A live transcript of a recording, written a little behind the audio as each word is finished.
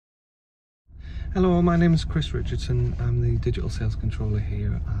Hello, my name is Chris Richardson. I'm the digital sales controller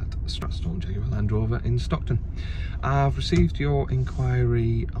here at Stratstone Jaguar Land Rover in Stockton. I've received your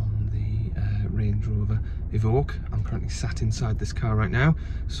inquiry on the Range Rover Evoque. I'm currently sat inside this car right now,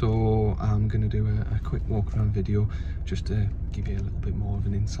 so I'm going to do a quick walk around video just to give you a little bit more of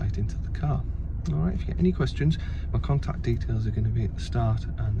an insight into the car. Alright, if you get any questions, my contact details are going to be at the start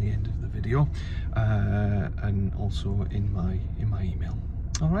and the end of the video, and also in my email.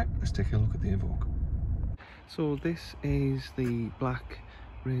 Alright, let's take a look at the Evoque. So this is the black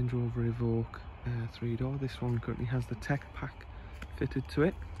Range Rover Evoque 3-door. This one currently has the tech pack fitted to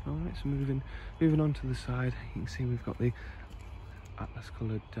it. Alright, so moving on to the side, you can see we've got the Atlas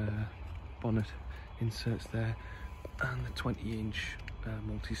coloured bonnet inserts there and the 20-inch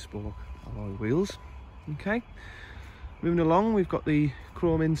multi-spoke alloy wheels. Okay, moving along, we've got the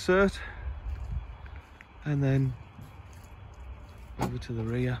chrome insert, and then over to the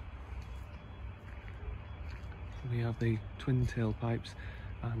rear we have the twin tailpipes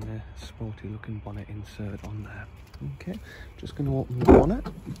and the sporty looking bonnet insert on there. Okay, just going to open the bonnet.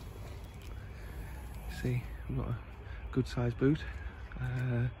 See, we've got a good sized boot,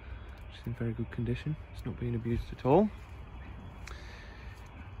 which is in very good condition. It's not being abused at all.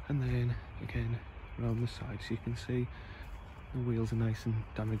 And then again around the side, so you can see the wheels are nice and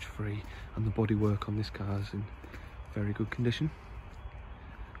damage free, and the bodywork on this car is in very good condition.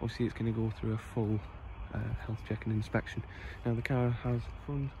 Obviously it's going to go through a full health check and inspection. Now the car has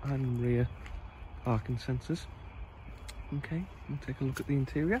front and rear parking sensors. Okay, we'll take a look at the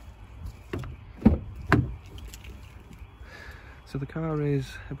interior. So the car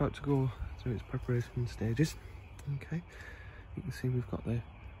is about to go through its preparation stages. Okay, you can see we've got the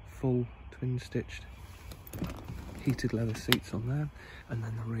full twin stitched heated leather seats on there, and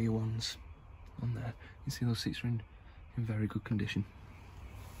then the rear ones on there. You see those seats are in very good condition.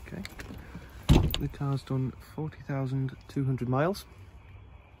 Okay, the car's done 40,200 miles.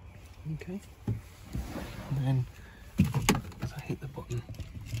 Okay, and then as I hit the button,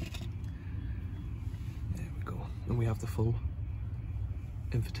 there we go, and we have the full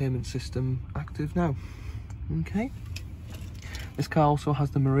infotainment system active now. Okay, this car also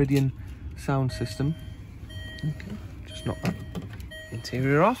has the Meridian sound system. Okay, just knock that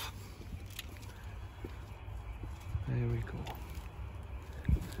interior off. There we go.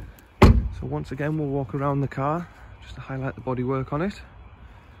 So once again, we'll walk around the car just to highlight the bodywork on it.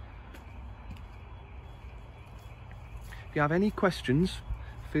 If you have any questions,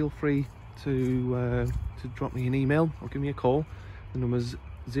 feel free to drop me an email or give me a call. The number's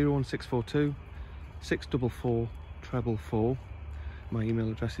 01642 644 444. My email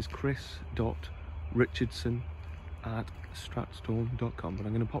address is chris.richardson@stratstone.com, but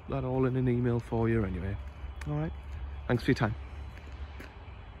I'm going to pop that all in an email for you anyway. Alright, thanks for your time.